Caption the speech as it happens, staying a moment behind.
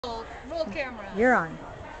Roll camera. You're on.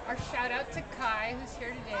 Our shout out to Kai, who's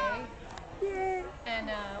here today. Yay.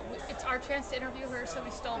 And it's our chance to interview her, so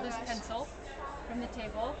we stole this pencil from the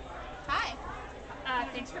table. Hi.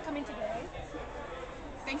 Thanks for coming today.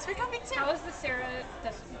 Thanks for coming too. How was the Sarah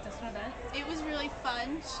Dustin event? It was really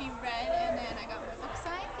fun. She read and then I got my book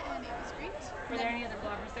signed and it was great. Were there any other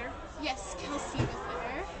bloggers there? Yes, Kelsey was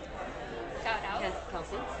there. Shout out. Yes,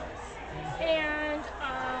 Kelsey. And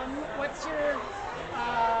what's your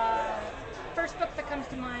first book that comes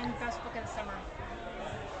to mind, best book of the summer?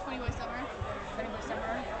 20 Boy Summer. 20 Boy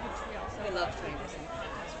Summer, which we also love 20 Boy Summer.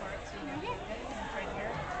 Contest for it, so you know, it's right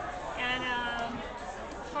here. And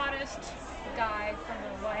hottest guy from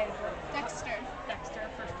the YA book. Dexter. Dexter,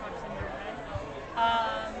 first Tom Cinder read.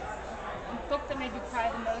 Book that made you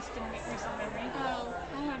cry the most in recent memory. Oh,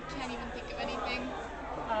 I can't even think of anything.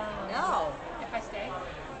 No. If I Stay.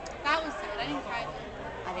 That was sad. I didn't cry.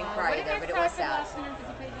 I didn't cry either, but it was sad. Last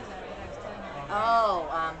 150 pages of it, I was telling you. Oh,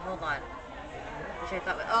 hold on. Which I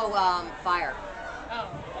thought, Fire. Oh.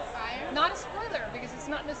 Fire? Not a spoiler, because it's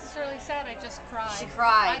not necessarily sad, I just cried. She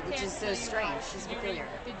cried, I which can't is so tell you strange. why. She's peculiar.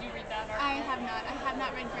 Did you read that article? I have not. I have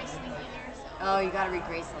not read Graceling either. So. Oh, you gotta read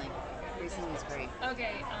Graceling. Graceling is great.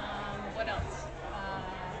 Okay, what else?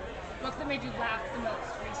 Book that made you laugh the most,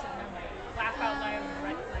 recent memory. Laugh out loud,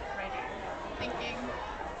 like writing. Thinking.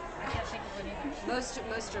 I can't think of anything.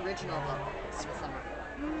 Most original book this summer.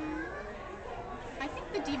 I think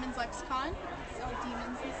the Demon's Lexicon. It's all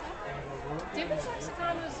demons and stuff. Demon's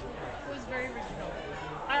Lexicon was very original.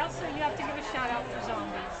 You have to give a shout out for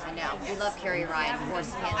zombies. I know. We love Carrie Ryan. Of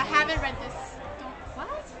course, I haven't read this.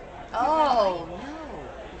 What? Oh no!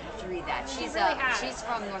 You have to read that. She's really has. she's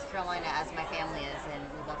from North Carolina, as my family is, and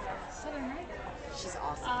we love her. Southern Writer. She's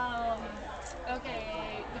awesome.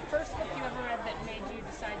 Okay, the first book you ever read that made you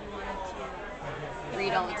decide you wanted to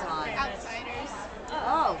Read all the time. Outsiders.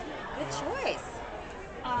 Oh, good choice.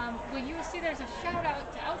 Well, you will see there's a shout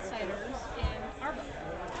out to Outsiders in our book,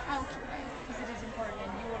 Oh, because it is important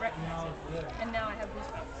and you will recognize it. And now I have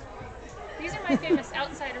goosebumps. These are my famous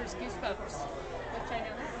Outsiders goosebumps, which I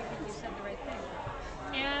know because you said the right thing.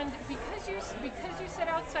 And because you said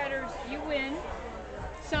Outsiders, you win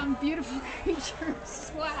some beautiful creature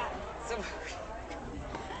swag. So,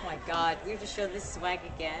 oh my God, we have to show this swag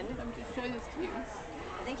again. I'm just showing this to you.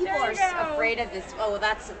 I think people There are you go. afraid of this. Oh, well,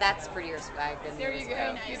 that's prettier swag than There the you other go,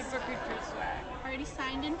 swag. nice. beautiful creature swag. Already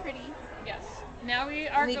signed and pretty. Yes. Now we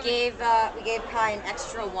are. We gave Kai an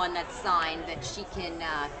extra one that's signed that she can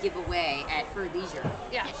give away at her leisure.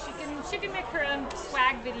 Yeah, she can make her own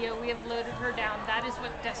swag video. We have loaded her down. That is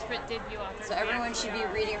what Desperate debut authors. So everyone should be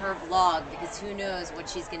reading her blog because who knows what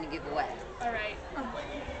she's going to give away All right.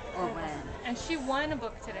 or when. And she won a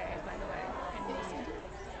book today, by the way,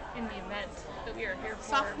 in the event that we are here for.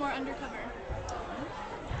 Sophomore undercover.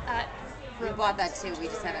 We bought that too. We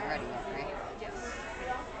just haven't read it yet, right? Yes.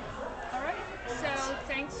 All right. So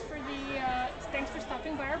thanks for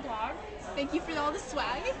stopping by our blog. Thank you for all the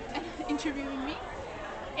swag and interviewing me.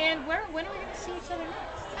 And when are we going to see each other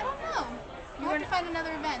next? I don't know. You have to find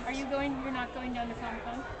another event. You're not going down to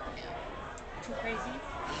Comic-Con? No. Too crazy?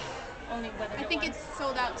 Only weather. I think it's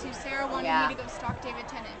sold out too. Sarah wanted me to go stalk David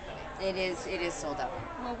Tennant. It is sold out.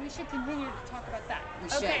 Well, we should continue to talk about that. We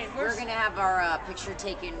should. Okay, We're going to have our picture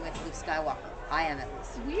taken with Luke Skywalker. I am at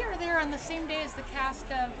least. We are there on the same day as the cast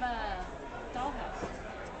of Dollhouse.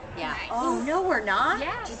 Yeah. Nice. Oh, no, we're not?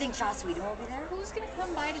 Yes. Do you think Joss Whedon will be there? Who's going to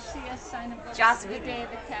come by to see us sign a book Joss the Whedon. day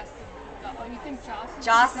the cast of you think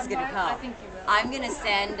Joss is gonna gonna come. I think you will. I'm gonna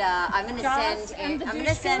Joss and the I'm gonna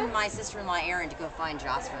douche send show? my sister-in-law Erin to go find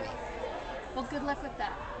Joss for me. Well, good luck with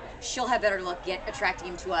that. She'll have better luck attracting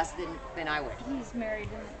him to us than I would. He's married,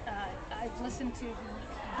 and I've listened to the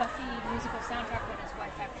Buffy musical soundtrack when his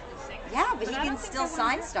wife actually sings. Yeah, but he I can don't think still they wanna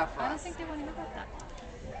sign hear- stuff for I don't us. think they want to hear about that.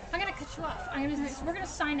 I'm gonna cut you off. We're gonna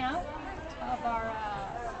sign out of our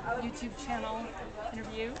YouTube channel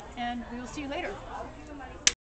interview, and we will see you later.